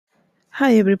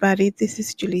Hi, everybody. This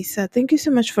is Julissa. Thank you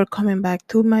so much for coming back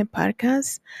to my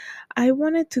podcast. I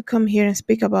wanted to come here and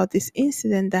speak about this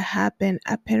incident that happened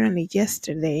apparently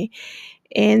yesterday.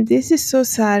 And this is so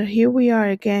sad. Here we are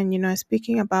again,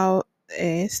 speaking about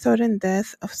a sudden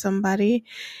death of somebody.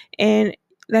 And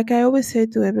like I always say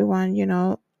to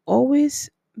everyone, always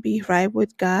be right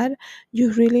with God.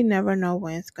 You really never know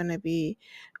when it's going to be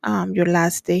your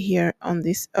last day here on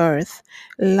this earth.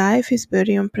 Life is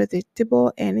very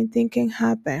unpredictable. Anything can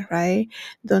happen, right?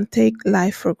 Don't take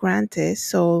life for granted.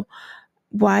 So,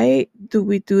 why do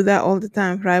we do that all the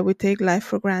time, right? We take life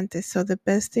for granted. So, the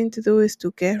best thing to do is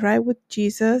to get right with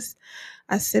Jesus,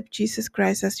 accept Jesus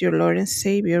Christ as your Lord and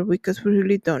Savior, because we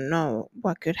really don't know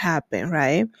what could happen,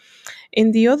 right?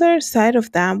 In the other side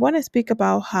of that, I want to speak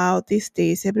about how these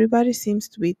days everybody seems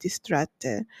to be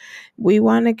distracted. We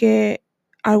want to get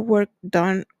our work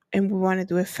done and we want to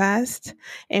do it fast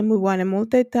and we want to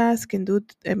multitask and do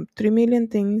 3 million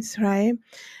things, right?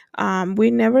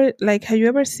 We never, like, have you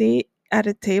ever seen at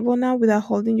a table now without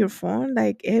holding your phone?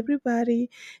 Like, everybody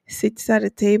sits at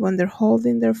a table and they're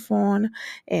holding their phone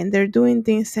and they're doing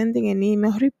things, sending an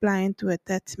email, replying to a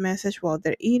text message while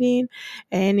they're eating.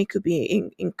 And it could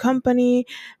be in company,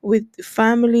 with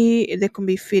family, they can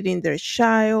be feeding their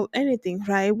child, anything,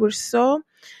 right? We're so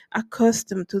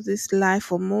accustomed to this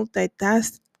life of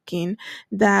multitasking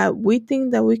that we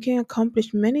think that we can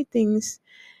accomplish many things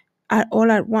at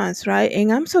all at once, right?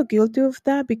 And I'm so guilty of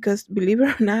that because, believe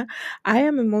it or not, I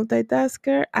am a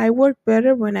multitasker. I work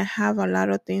better when I have a lot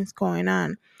of things going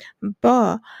on.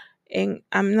 But, and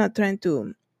I'm not trying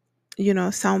to,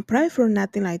 sound prideful or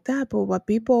nothing like that. But what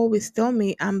people always tell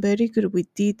me, I'm very good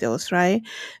with details, right?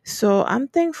 So I'm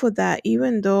thankful that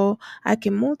even though I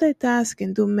can multitask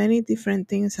and do many different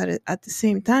things at the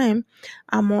same time,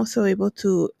 I'm also able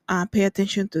to pay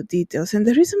attention to details. And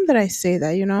the reason that I say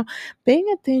that, paying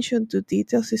attention to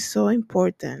details is so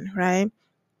important, right?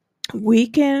 We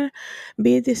can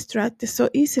be distracted so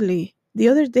easily. The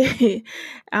other day,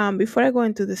 before I go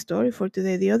into the story for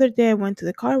today, the other day I went to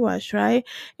the car wash, right?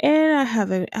 And I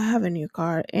have a new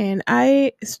car, and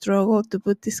I struggled to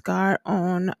put this car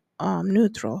on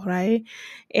neutral, right?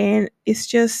 And it's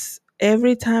just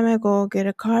every time I go get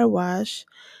a car wash,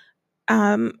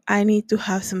 I need to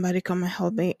have somebody come and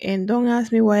help me. And don't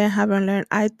ask me why I haven't learned.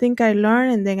 I think I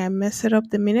learned and then I mess it up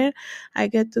the minute I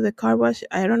get to the car wash.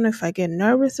 I don't know if I get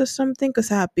nervous or something because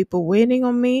I have people waiting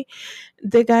on me.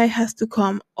 The guy has to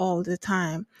come all the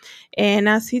time. And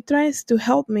as he tries to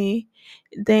help me,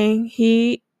 then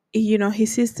he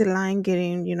sees the line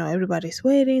getting, everybody's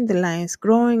waiting, the line's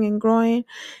growing and growing.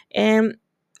 And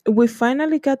we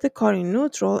finally got the car in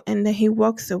neutral, and then he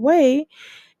walks away,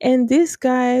 and this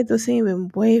guy doesn't even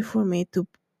wait for me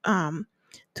um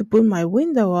to put my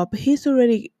window up. He's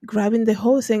already grabbing the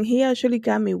hose and he actually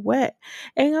got me wet.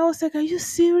 And I was like, "Are you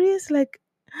serious?" Like,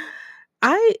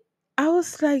 I I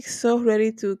was like so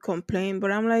ready to complain,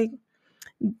 but I'm like,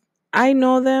 I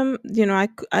know them,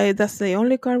 that's the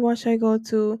only car wash I go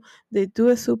to. They do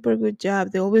a super good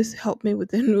job. They always help me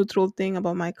with the neutral thing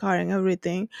about my car and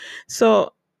everything.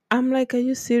 So I'm like, are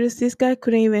you serious? This guy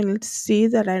couldn't even see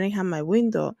that I didn't have my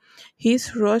window.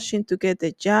 He's rushing to get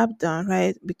the job done,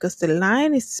 right? Because the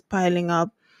line is piling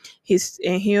up. He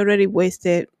already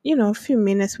wasted, a few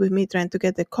minutes with me trying to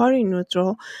get the car in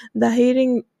neutral, that he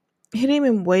didn't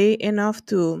even wait enough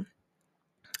to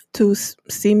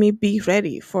see me be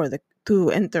ready for the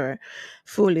to enter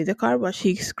fully the car wash.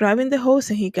 He's grabbing the hose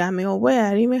and he got me all wet. I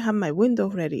didn't even have my window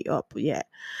ready up yet.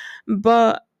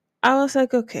 But I was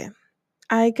like, okay.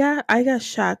 I got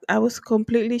shocked. I was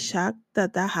completely shocked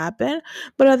that that happened.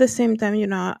 But at the same time,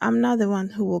 I'm not the one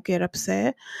who will get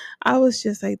upset. I was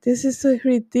just like, this is so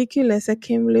ridiculous. I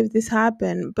can't believe this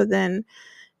happened. But then,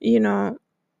 you know,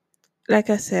 like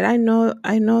I said, I know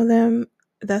them.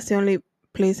 That's the only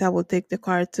place I will take the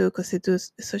car to because they do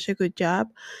such a good job.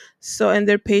 So, and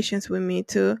their patience with me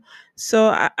too. So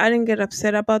I didn't get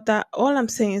upset about that. All I'm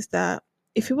saying is that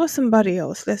if it was somebody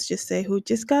else, let's just say, who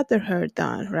just got their hair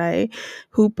done, right?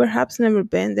 Who perhaps never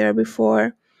been there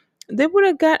before, they would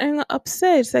have gotten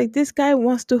upset. It's like, this guy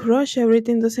wants to rush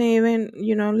everything, doesn't even,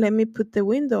 let me put the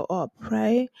window up,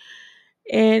 right?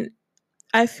 And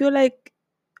I feel like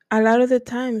a lot of the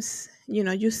times,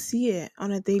 you see it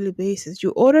on a daily basis. You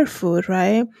order food,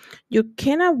 right? You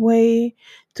cannot wait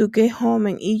to get home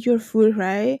and eat your food,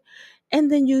 right?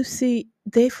 And then you see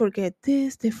they forget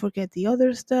this, they forget the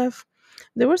other stuff.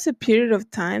 There was a period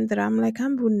of time that I'm like, I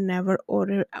would never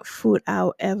order food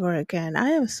out ever again. I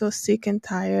am so sick and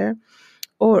tired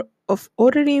or of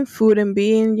ordering food and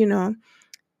being,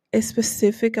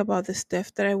 specific about the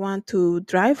stuff that I want to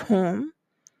drive home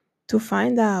to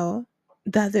find out.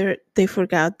 that they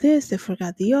forgot this, they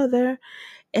forgot the other,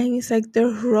 and it's like they're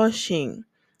rushing.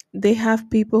 They have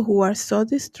people who are so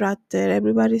distracted.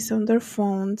 Everybody's on their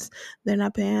phones. They're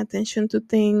not paying attention to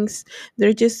things.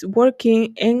 They're just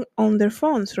working and on their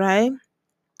phones, right?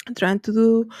 Trying to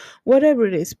do whatever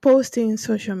it is, posting in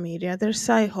social media, their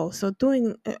side hustle,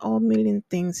 doing all million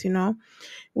things.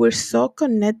 We're so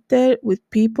connected with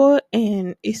people,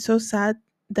 and it's so sad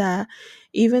that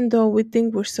even though we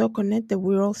think we're so connected,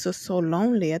 we're also so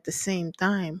lonely at the same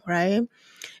time, right?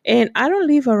 And I don't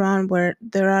live around where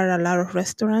there are a lot of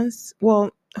restaurants.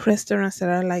 Well, restaurants that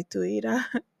I like to eat at,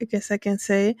 I guess I can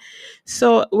say.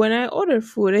 So when I order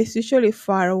food, it's usually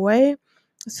far away.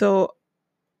 So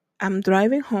I'm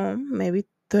driving home, maybe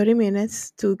 30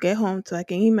 minutes to get home so I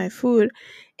can eat my food.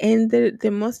 And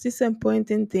the most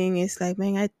disappointing thing is like,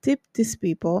 man, I tipped these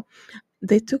people.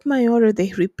 They took my order,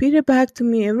 they repeated back to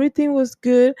me, everything was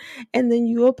good. And then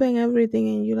you open everything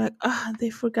and you're like, they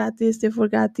forgot this, they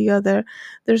forgot the other.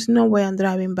 There's no way I'm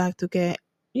driving back to get,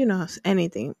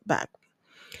 anything back.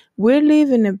 We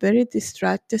live in a very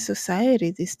distracted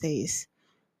society these days.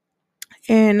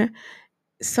 And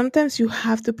sometimes you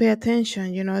have to pay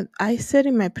attention. I said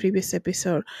in my previous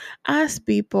episode, ask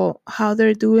people how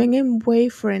they're doing and wait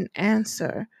for an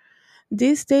answer.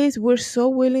 These days, we're so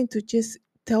willing to just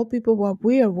tell people what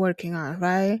we are working on,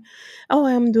 right? Oh,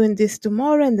 I'm doing this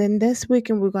tomorrow, and then this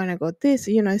weekend we're gonna go this.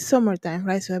 It's summertime,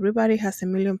 right? So everybody has a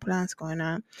million plans going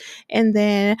on, and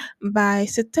then by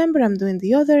September I'm doing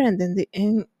the other, and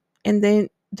then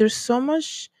there's so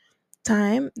much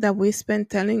time that we spend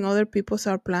telling other people's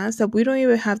our plans that we don't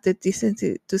even have the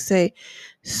decency to say,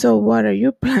 so what are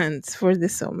your plans for the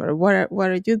summer? What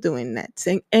are you doing next?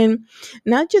 And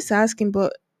not just asking,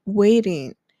 but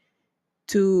waiting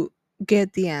to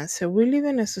get the answer. We live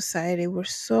in a society, we're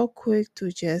so quick to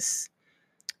just,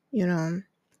 you know,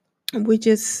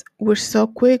 we're so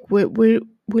quick. We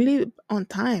live on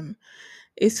time.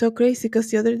 It's so crazy because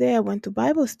the other day I went to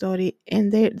Bible study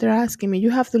and they're asking me,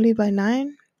 you have to leave by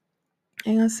 9?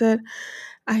 And I said,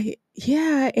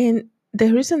 yeah, and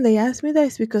the reason they asked me that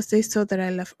is because they saw that I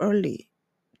left early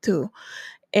too.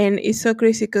 And it's so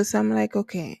crazy because I'm like,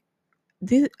 okay,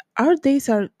 this, our days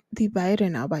are divided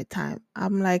now by time.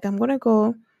 I'm like, I'm gonna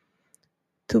go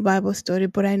to Bible study,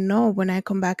 but I know when I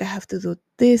come back, I have to do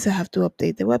this. I have to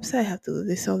update the website. I have to do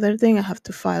this other thing. I have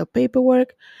to file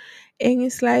paperwork, and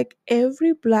it's like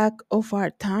every block of our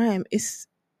time is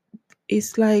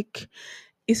like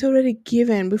it's already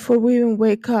given before we even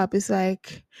wake up. It's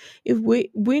like if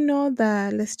we know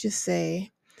that, let's just say,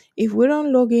 if we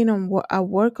don't log in on our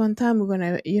work on time, we're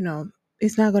gonna,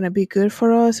 it's not gonna be good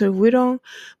for us. Or if we don't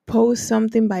post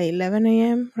something by 11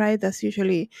 a.m., right? That's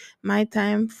usually my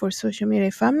time for social media.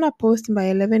 If I'm not posting by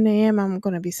 11 a.m., I'm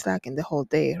gonna be slacking the whole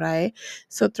day, right?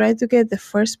 So try to get the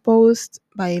first post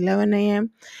by 11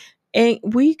 a.m. And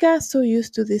we got so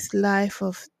used to this life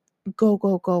of go,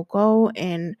 go, go, go,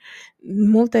 and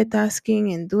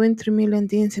multitasking and doing 3 million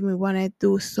things, and we want to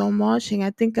do so much. And I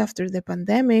think after the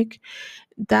pandemic,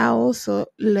 that also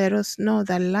let us know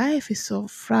that life is so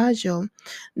fragile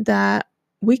that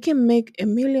we can make a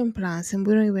million plans and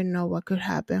we don't even know what could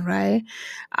happen, right?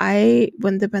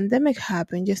 When the pandemic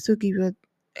happened, just to give you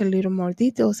a little more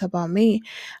details about me,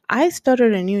 I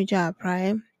started a new job,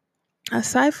 right?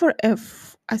 Aside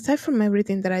from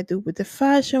everything that I do with the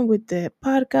fashion, with the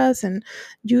podcast and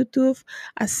YouTube,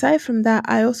 aside from that,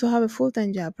 I also have a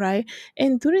full-time job, right?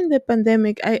 And during the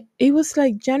pandemic, I it was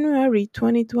like January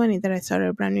 2020 that I started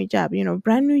a brand new job.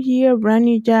 Brand new year, brand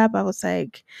new job. I was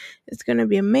like, it's gonna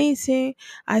be amazing.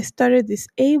 I started this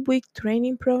 8-week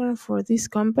training program for this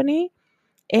company.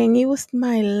 And it was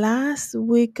my last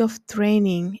week of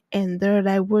training, and there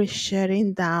I was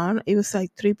shutting down. It was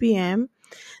like 3 p.m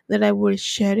that I was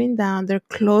shutting down. They're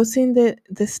closing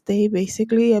the state.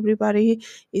 Basically, everybody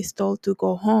is told to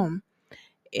go home.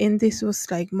 And this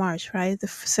was like March, right? The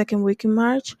second week in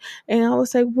March. And I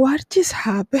was like, what just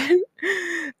happened?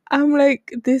 I'm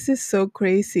like, this is so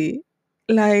crazy.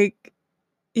 Like,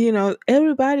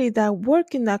 everybody that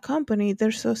work in that company,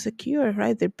 they're so secure,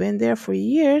 right? They've been there for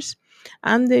years.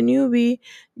 I'm the newbie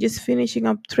just finishing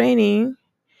up training,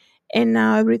 and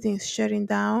now everything's shutting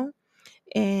down.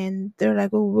 And they're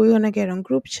like, oh, we're gonna get on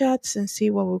group chats and see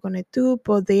what we're gonna do,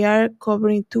 but they are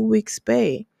covering 2 weeks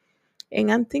pay. And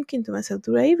I'm thinking to myself,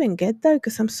 do I even get that?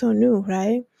 Because I'm so new,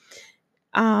 right?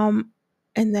 um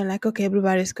and then like, okay,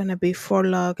 everybody's gonna be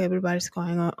furloughed, everybody's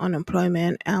going on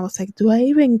unemployment. And I was like, do I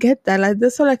even get that? Like,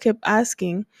 that's all I kept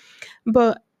asking.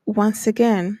 But once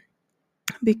again,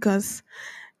 because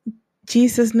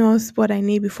Jesus knows what I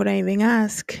need before I even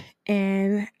ask.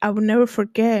 And I will never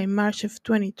forget in March of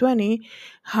 2020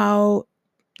 how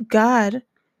God,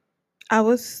 I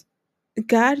was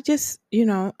God just,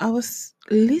 I was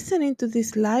listening to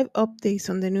these live updates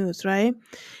on the news, right?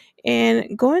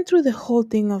 And going through the whole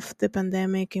thing of the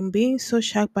pandemic and being so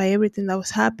shocked by everything that was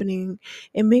happening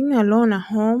and being alone at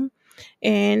home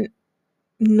and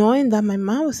knowing that my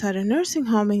mom was at a nursing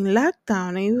home in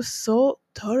lockdown, it was so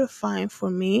terrifying for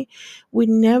me. We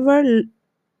never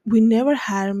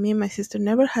me and my sister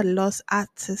never had lost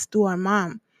access to our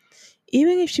mom.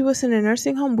 Even if she was in a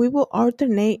nursing home, we will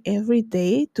alternate every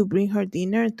day to bring her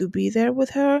dinner and to be there with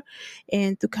her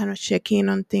and to kind of check in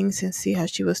on things and see how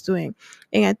she was doing.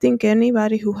 And I think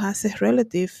anybody who has a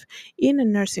relative in a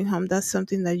nursing home, that's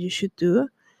something that you should do,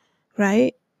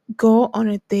 right? Go on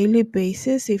a daily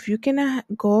basis. If you can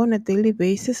go on a daily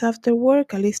basis after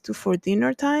work, at least for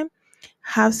dinner time,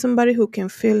 have somebody who can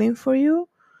fill in for you.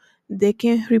 They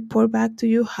can report back to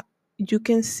you. You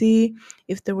can see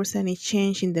if there was any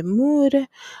change in the mood,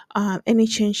 any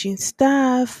change in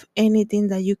staff, anything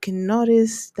that you can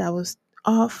notice that was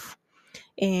off.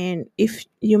 And if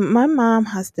you, my mom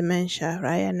has dementia,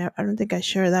 right? I don't think I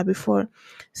shared that before.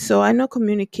 So I know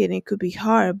communicating could be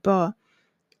hard, but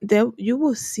there you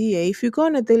will see it. If you go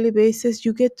on a daily basis,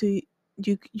 you get to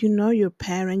you know your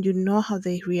parent, you know how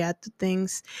they react to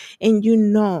things, and you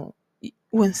know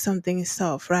when something is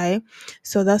off, right?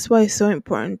 So that's why it's so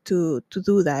important to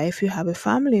do that if you have a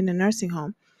family in a nursing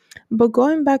home. But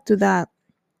going back to that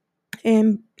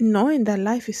and knowing that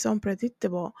life is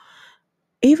unpredictable,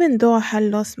 even though I had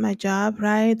lost my job,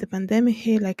 right? The pandemic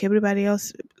hit like everybody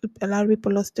else, a lot of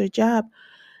people lost their job.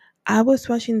 I was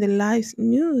watching the live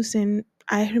news and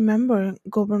I remember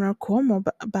Governor Cuomo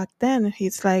back then.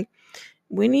 He's like,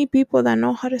 we need people that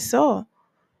know how to sew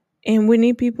and we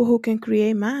need people who can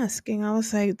create masks. And I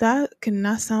was like, that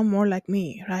cannot sound more like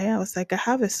me, right? I was like, I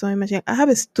have a sewing machine. I have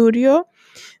a studio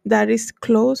that is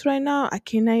closed right now. I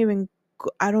cannot even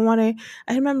I don't want to.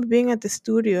 I remember being at the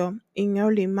studio in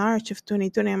early March of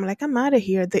 2020. I'm like, I'm out of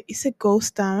here. It's a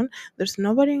ghost town. There's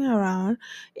nobody around,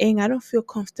 and I don't feel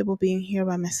comfortable being here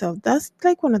by myself. That's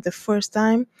like one of the first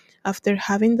time after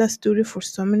having that studio for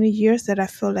so many years that I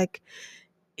felt like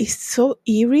it's so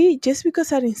eerie. Just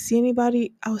because I didn't see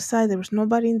anybody outside, there was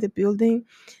nobody in the building.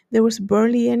 There was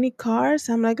barely any cars.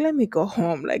 I'm like, let me go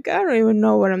home. Like I don't even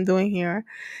know what I'm doing here,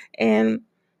 and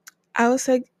I was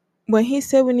like, when he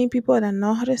said we need people that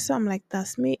know how to sew, I'm like,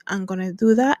 that's me. I'm gonna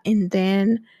do that. And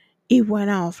then it went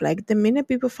off. Like the minute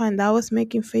people find out I was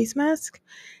making face masks,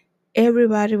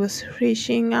 everybody was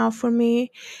reaching out for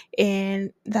me,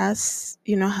 and that's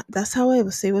how I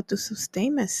was able to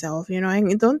sustain myself. And I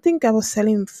don't think I was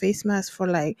selling face masks for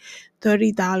like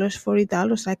 $30,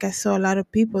 $40 like I saw a lot of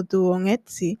people do on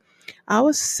Etsy. I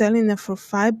was selling them for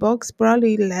 $5,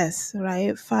 probably less,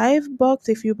 right? $5.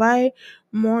 If you buy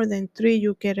more than three,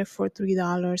 you get it for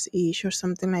 $3 each or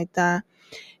something like that.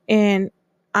 And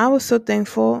I was so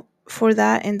thankful for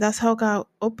that. And that's how God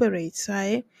operates,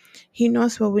 right? He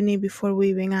knows what we need before we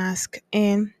even ask.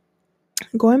 And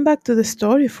going back to the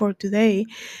story for today,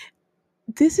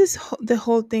 this is the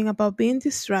whole thing about being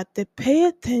distracted. Pay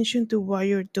attention to what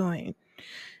you're doing.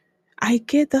 I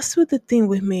get that's what the thing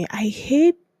with me. I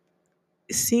hate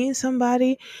seeing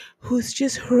somebody who's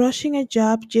just rushing a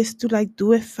job just to like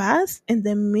do it fast and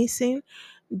then missing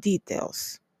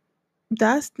details.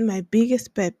 That's my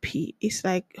biggest pet peeve. It's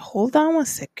like, hold on one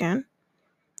second.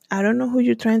 I don't know who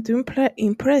you're trying to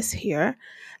impress here.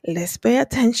 Let's pay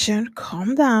attention.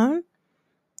 Calm down.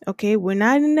 Okay, we're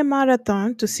not in a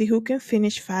marathon to see who can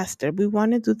finish faster. We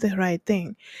want to do the right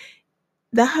thing.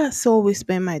 That has always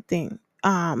been my thing,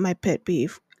 my pet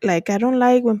peeve. Like, I don't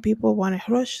like when people want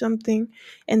to rush something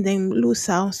and then lose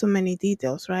out on so many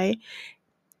details, right?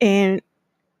 And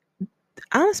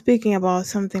I'm speaking about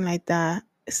something like that.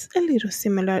 It's a little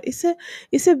similar. It's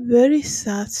a very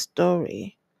sad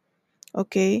story,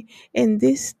 okay? And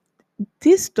this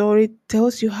story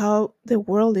tells you how the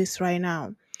world is right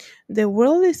now. The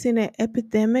world is in an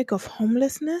epidemic of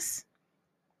homelessness.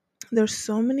 There's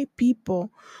so many people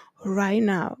right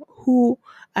now who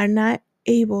are not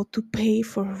able to pay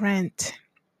for rent.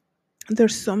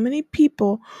 There's so many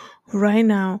people right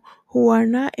now who are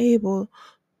not able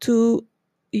to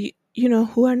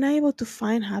who are not able to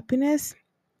find happiness,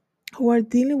 who are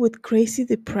dealing with crazy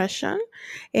depression,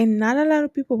 and not a lot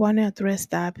of people want to address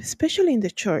that, especially in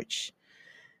the church.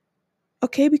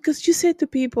 Okay, because you say to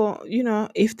people,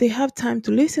 if they have time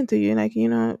to listen to you, like,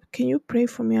 can you pray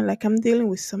for me? Like, I'm dealing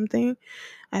with something.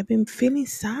 I've been feeling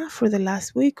sad for the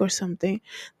last week or something.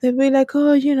 They'll be like,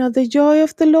 oh, the joy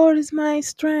of the Lord is my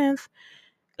strength.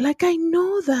 Like, I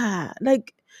know that.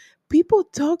 Like, people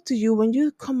talk to you when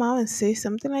you come out and say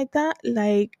something like that.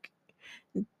 Like,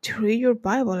 to read your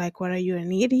Bible. Like, what, are you,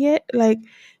 an idiot? Like,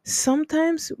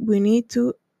 sometimes we need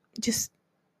to just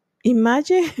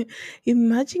imagine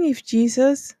imagine if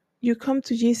Jesus, you come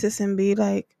to Jesus and be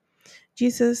like,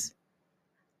 Jesus,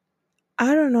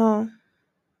 I don't know,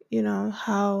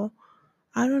 how,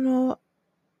 I don't know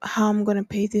how I'm gonna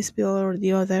pay this bill or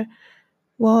the other.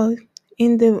 Well,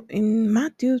 in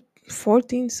Matthew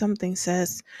 14 something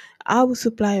says, I will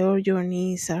supply all your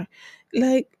needs. Or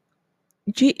like,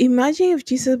 imagine if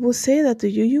Jesus would say that to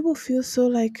you, you will feel so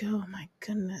like, oh my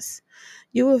goodness.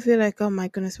 You will feel like, oh my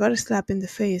goodness, what a slap in the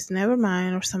face, never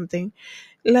mind, or something.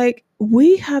 Like,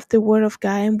 we have the word of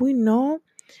God and we know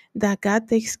that God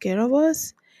takes care of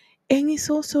us. And it's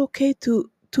also okay to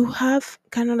have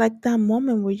kind of like that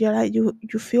moment where you're like, you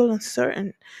feel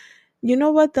uncertain. You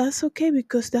know what? That's okay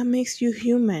because that makes you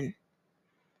human.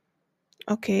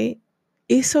 Okay?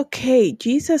 It's okay.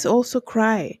 Jesus also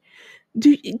cried.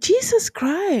 Jesus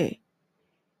cried.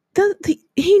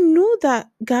 He knew that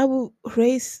God would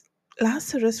raise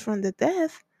Lazarus from the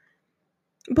death,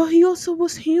 but he also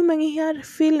was human. He had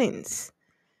feelings.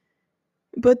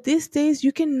 But these days,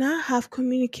 you cannot have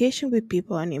communication with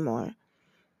people anymore.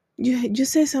 You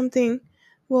say something,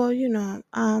 well,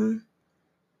 I'm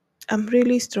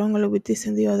really struggling with this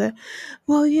and the other.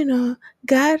 Well,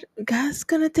 God's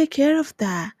gonna take care of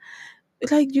that.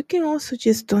 Like, you can also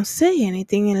just don't say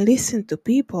anything and listen to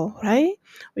people, right?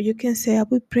 Or you can say, I'll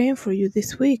be praying for you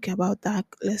this week about that.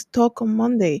 Let's talk on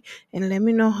Monday and let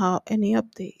me know how any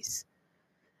updates.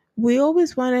 We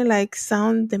always want to like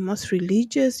sound the most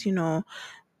religious,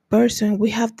 person. We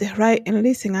have the right. And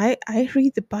listen, I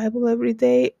read the Bible every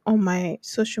day on my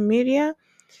social media.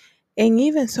 And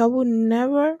even so, I would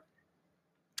never,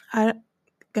 I,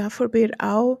 God forbid,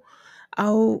 I'll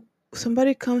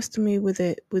somebody comes to me with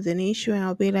an issue and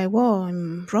I'll be like, well,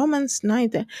 in Romans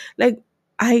 9, like,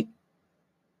 I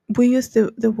we use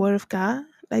the word of God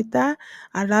like that.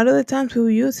 A lot of the times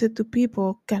we use it to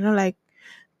people kind of like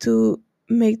to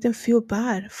make them feel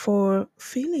bad for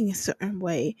feeling a certain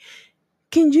way.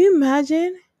 Can you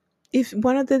imagine if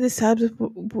one of the disciples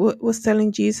was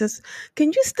telling Jesus,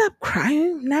 can you stop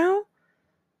crying now?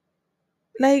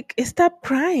 Like, stop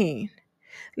crying.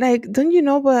 Like, don't you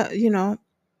know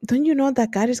that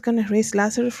God is gonna raise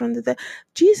Lazarus from the dead?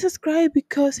 Jesus cried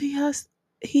because he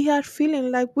had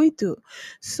feeling like we do.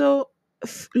 So,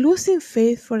 losing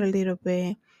faith for a little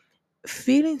bit,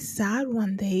 feeling sad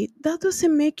one day, that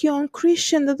doesn't make you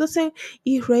unchristian. That doesn't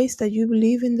erase that you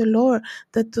believe in the Lord.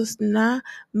 That does not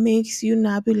makes you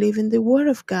not believe in the word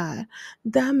of God.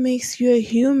 That makes you a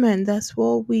human. That's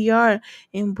what we are.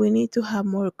 And we need to have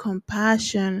more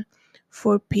compassion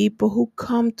for people who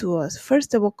come to us.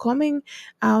 First of all, coming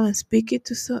out and speaking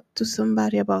to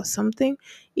somebody about something,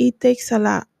 it takes a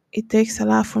lot. It takes a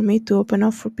lot for me to open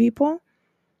up for people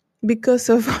because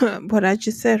of what I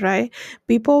just said, right?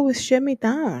 People always shut me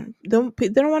down. They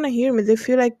don't want to hear me. They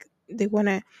feel like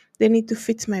they need to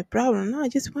fix my problem. No, I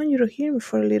just want you to hear me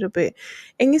for a little bit.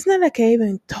 And it's not like I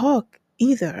even talk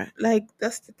either. Like,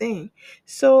 that's the thing.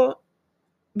 So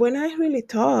when I really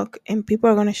talk and people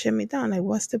are gonna shut me down, like,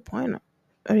 what's the point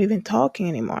of even talking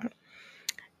anymore?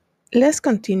 Let's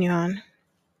continue on.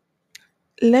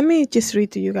 Let me just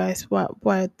read to you guys what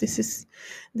this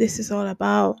is all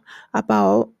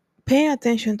about paying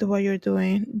attention to what you're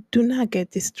doing. Do not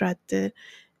get distracted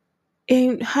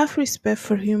and have respect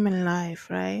for human life,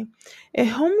 right? A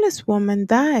homeless woman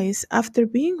dies after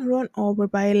being run over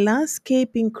by a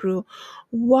landscaping crew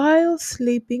while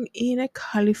sleeping in a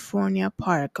California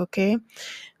park, okay?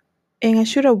 And I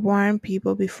should have warned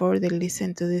people before they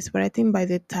listen to this, but I think by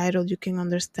the title you can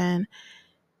understand.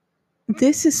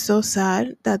 This is so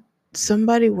sad that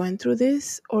somebody went through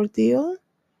this ordeal,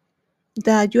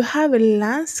 that you have a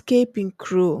landscaping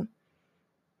crew,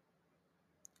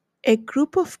 a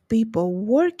group of people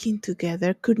working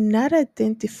together could not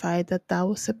identify that that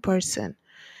was a person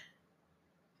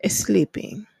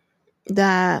sleeping.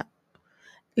 That,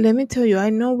 let me tell you, I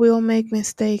know we all make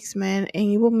mistakes, man,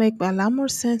 and it will make a lot more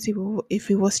sense if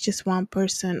it was just one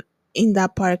person in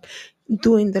that park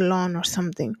doing the lawn or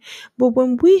something. But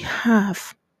when we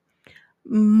have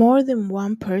more than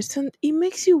one person, it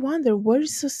makes you wonder, where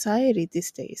is society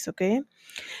these days, okay?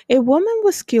 A woman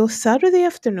was killed Saturday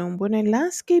afternoon when a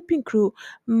landscaping crew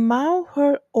mowed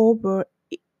her over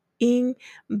in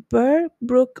Bear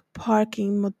Brook Park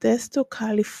in Modesto,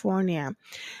 California.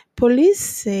 Police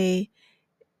say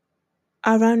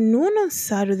around noon on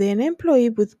Saturday, an employee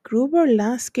with Gruber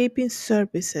Landscaping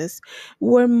Services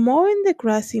were mowing the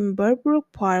grass in Bear Brook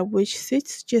Park, which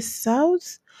sits just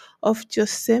south of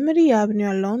Yosemite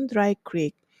Avenue along Dry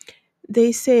Creek.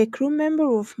 they say a crew member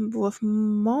was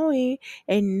mowing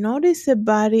and noticed a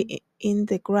body in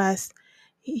the grass.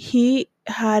 He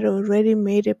had already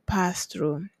made a pass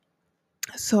through.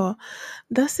 So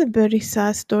that's a very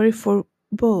sad story for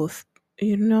both,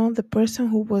 the person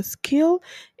who was killed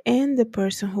and the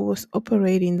person who was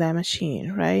operating that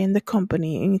machine, right? And the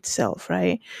company in itself,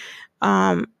 right?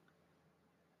 Um,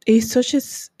 it's such a,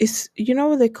 it's,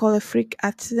 what they call a freak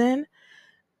accident.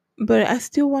 But I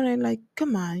still want to, like,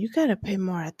 come on, you gotta pay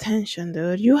more attention,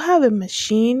 dude. You have a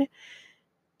machine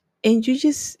and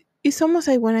it's almost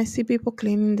like when I see people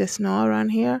cleaning the snow around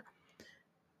here,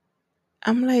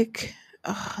 I'm like,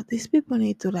 oh, these people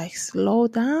need to like slow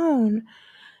down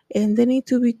and they need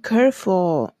to be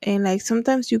careful. And like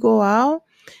sometimes you go out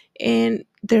and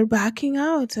they're backing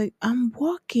out. It's like, I'm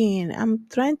walking, I'm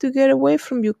trying to get away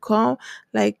from you. Come,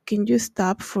 like, can you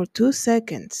stop for 2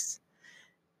 seconds?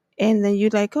 And then you're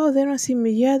like, oh, they don't see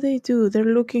me. Yeah, they do. They're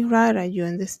looking right at you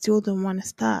and they still don't want to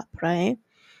stop, right?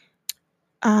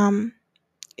 Um,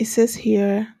 it says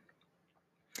here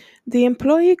the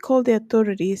employee called the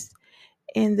authorities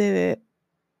and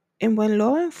when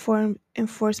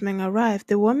enforcement arrived,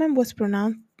 the woman was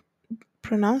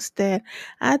pronounced dead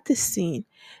at the scene.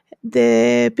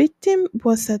 The victim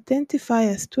was identified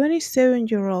as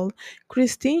 27-year-old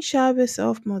Christine Chavez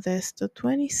of Modesto,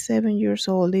 27 years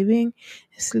old,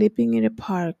 sleeping in a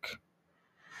park.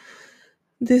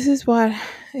 This is what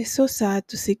it's so sad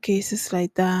to see cases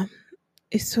like that.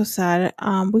 It's so sad.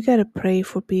 We gotta pray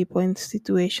for people in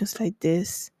situations like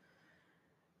this.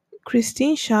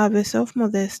 Christine Chavez of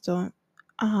Modesto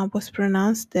was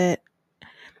pronounced dead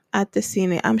at the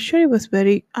scene. I'm sure it was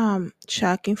very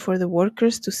shocking for the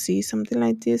workers to see something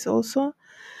like this also.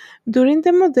 During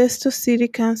the Modesto City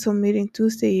Council meeting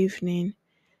Tuesday evening,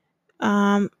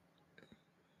 um,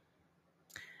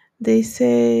 they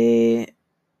say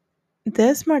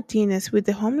Des Martinez with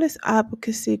the homeless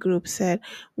advocacy group said,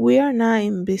 "We are not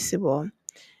invisible."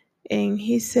 And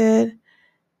he said,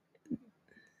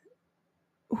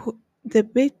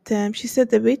 she said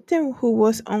the victim who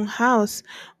was unhoused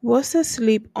was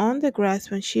asleep on the grass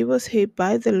when she was hit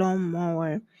by the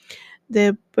lawnmower.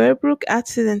 The Bearbrook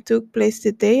accident took place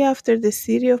the day after the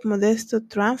city of Modesto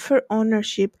transferred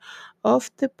ownership of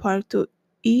the park to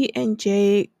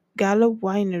E&J Gallo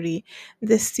Winery.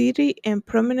 The city and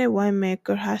prominent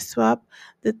winemaker has swapped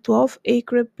the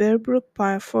 12-acre Bearbrook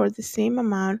Park for the same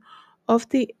amount of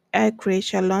the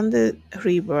acreage along the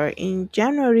river. In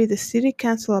January, the city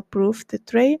council approved the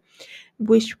trade,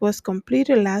 which was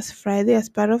completed last Friday as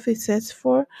part of its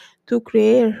effort to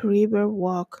create a river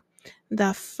walk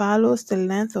that follows the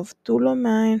length of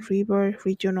Tuolumne River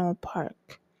Regional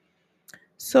Park.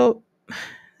 So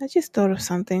I just thought of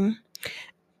something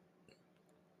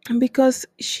because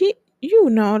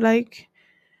like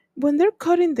when they're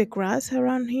cutting the grass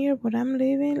around here where I'm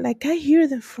living, like I hear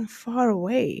them from far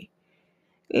away.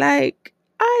 Like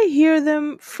I hear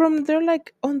them from they're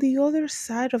like on the other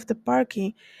side of the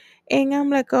parking. And I'm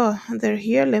like, oh, they're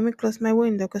here. Let me close my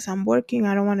window because I'm working.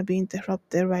 I don't want to be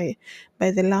interrupted by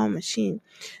the loud machine.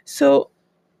 So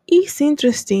it's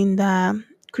interesting that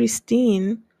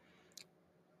Christine,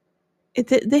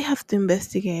 they have to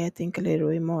investigate, I think, a little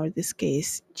bit more this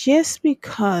case, just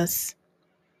because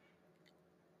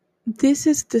this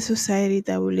is the society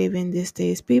that we live in these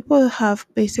days. People have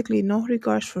basically no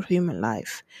regards for human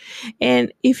life.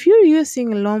 And if you're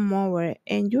using a lawnmower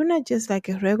and you're not just like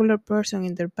a regular person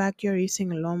in their backyard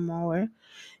using a lawnmower,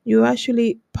 you're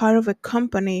actually part of a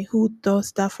company who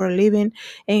does that for a living.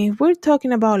 And if we're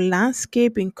talking about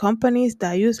landscaping companies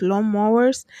that use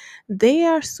lawnmowers, they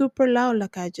are super loud,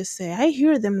 like I just said. I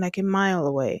hear them like a mile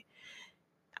away.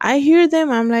 I hear them,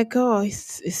 I'm like, oh,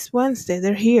 it's Wednesday,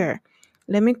 they're here.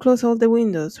 Let me close all the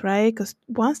windows, right? Because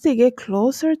once they get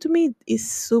closer to me, it's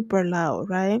super loud,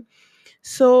 right?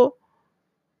 So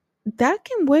that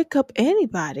can wake up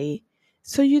anybody.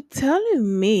 So you're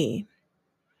telling me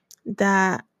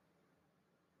that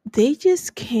they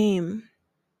just came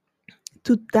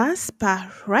to that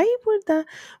spot right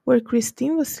where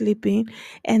Christine was sleeping,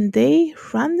 and they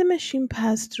ran the machine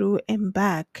past through and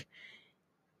back.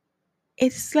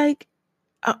 It's like,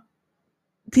 uh,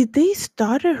 did they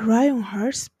start it right on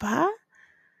her spot?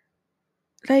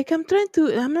 Like I'm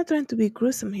not trying to be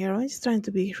gruesome here. I'm just trying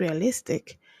to be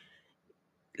realistic.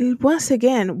 Once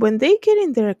again, when they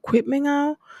getting their equipment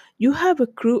out, you have a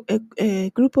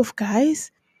group of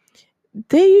guys.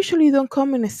 They usually don't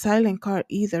come in a silent car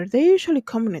either. They usually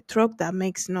come in a truck that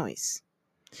makes noise.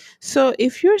 So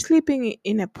if you're sleeping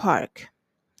in a park,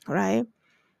 right,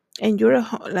 and you're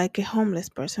like a homeless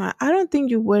person, I don't think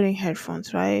you're wearing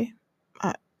headphones, right?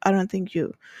 I, I don't think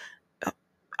you.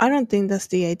 I don't think that's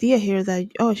the idea here, that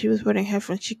oh, she was wearing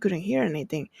headphones, she couldn't hear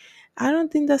anything. I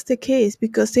don't think that's the case,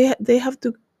 because they have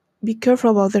to be careful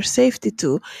about their safety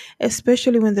too,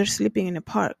 especially when they're sleeping in a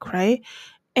park, right?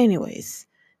 Anyways,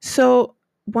 so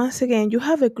once again, you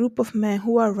have a group of men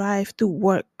who arrive to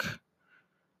work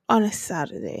on a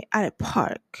Saturday at a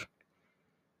park.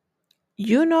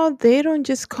 They don't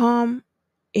just come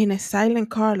in a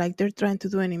silent car like they're trying to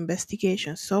do an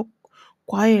investigation so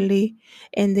quietly,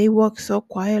 and they walk so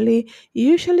quietly.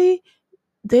 Usually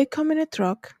they come in a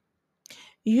truck.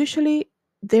 Usually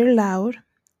they're loud.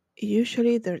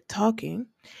 Usually they're talking,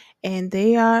 and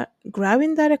they are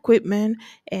grabbing that equipment,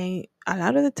 and a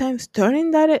lot of the times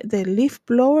turning the leaf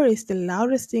blower is the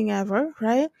loudest thing ever,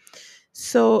 right?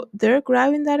 So they're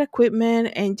grabbing that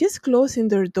equipment, and just closing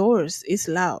their doors is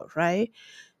loud, right?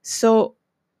 So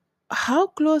how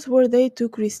close were they to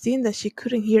Christine that she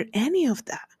couldn't hear any of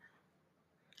that?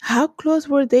 How close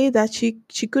were they that she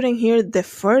couldn't hear the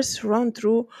first run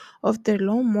through of the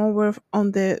lawnmower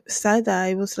on the side that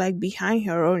I was like behind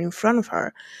her or in front of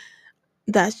her?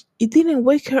 That it didn't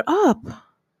wake her up.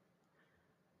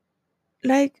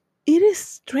 Like, it is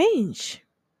strange.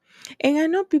 And I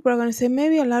know people are gonna say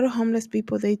maybe a lot of homeless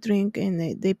people, they drink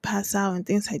and they pass out and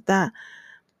things like that.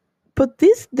 But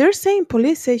this, they're saying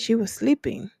police say she was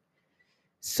sleeping.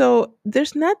 So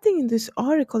there's nothing in this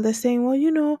article that's saying,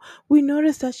 well, we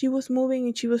noticed that she was moving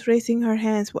and she was raising her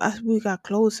hands as we got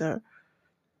closer,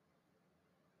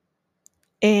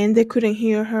 and they couldn't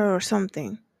hear her or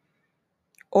something.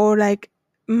 Or like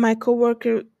my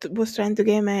coworker was trying to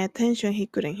get my attention, he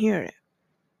couldn't hear it.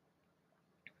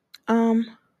 Um,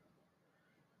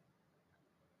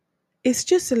 it's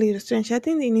just a little strange. I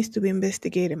think it needs to be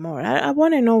investigated more. I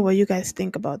want to know what you guys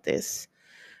think about this.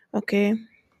 Okay,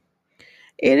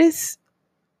 it is,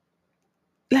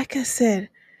 like I said,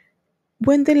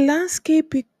 when the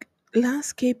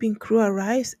landscaping crew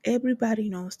arrives, everybody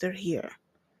knows they're here.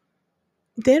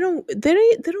 They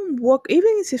don't walk,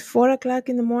 even if it's 4 o'clock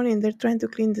in the morning and they're trying to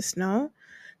clean the snow,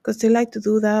 because they like to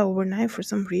do that overnight for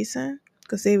some reason,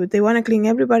 because they want to clean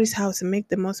everybody's house and make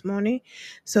the most money.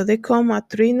 So they come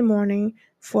at 3 in the morning,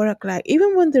 4 o'clock,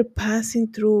 even when they're passing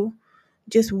through,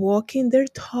 just walking, they're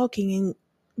talking, and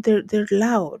they're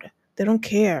loud. They don't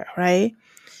care, right?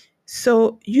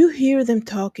 So you hear them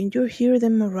talking, you hear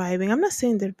them arriving. I'm not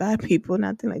saying they're bad people,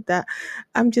 nothing like that.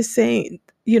 I'm just saying,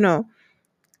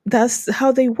 that's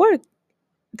how they work.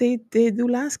 They do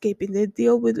landscaping, they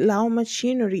deal with loud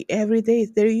machinery every day,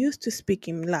 they're used to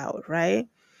speaking loud, right?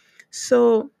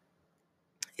 So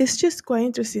it's just quite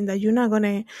interesting that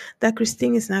that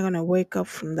Christine is not gonna wake up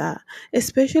from that,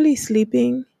 especially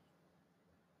sleeping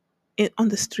on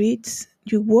the streets.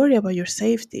 You worry about your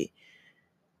safety.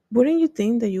 Wouldn't you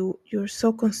think that you're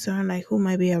so concerned, like who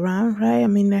might be around, right? I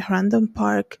mean, a random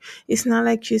park, it's not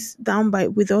like she's down by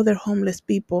with other homeless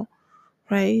people,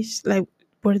 right? It's like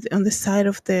on the side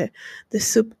of the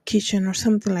soup kitchen or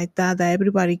something like that, that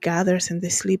everybody gathers and they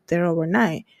sleep there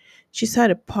overnight. She's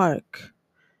at a park.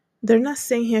 They're not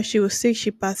saying here she was sick,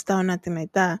 she passed out, nothing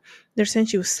like that. They're saying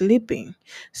she was sleeping.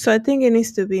 So I think it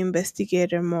needs to be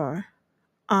investigated more.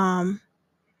 Um,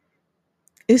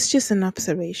 it's just an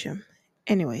observation.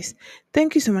 Anyways,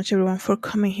 thank you so much, everyone, for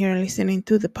coming here and listening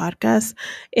to the podcast.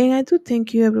 And I do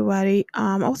thank you, everybody.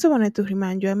 I also wanted to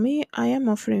remind you, I am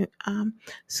offering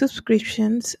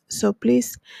subscriptions. So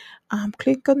please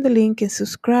click on the link and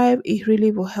subscribe. It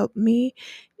really will help me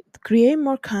create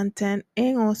more content,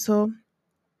 and also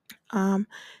um,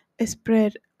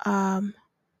 spread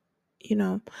you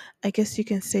know, I guess you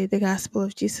can say the gospel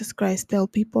of Jesus Christ, tell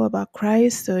people about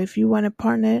Christ. So if you want to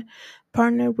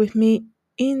partner with me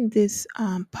in this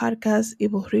podcast,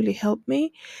 it will really help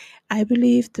me. I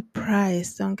believe the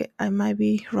price, don't get, I might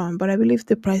be wrong, but I believe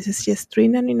the price is just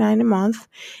 $3.99 a month,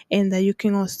 and that you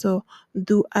can also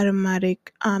do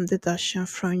automatic deduction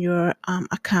from your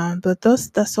account. But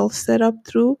that's all set up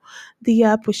through the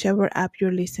app, whichever app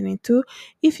you're listening to.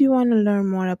 If you want to learn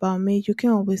more about me, you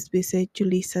can always visit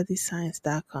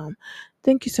julisadesigns.com.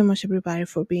 Thank you so much, everybody,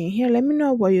 for being here. Let me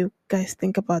know what you guys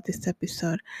think about this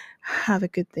episode. Have a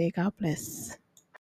good day. God bless.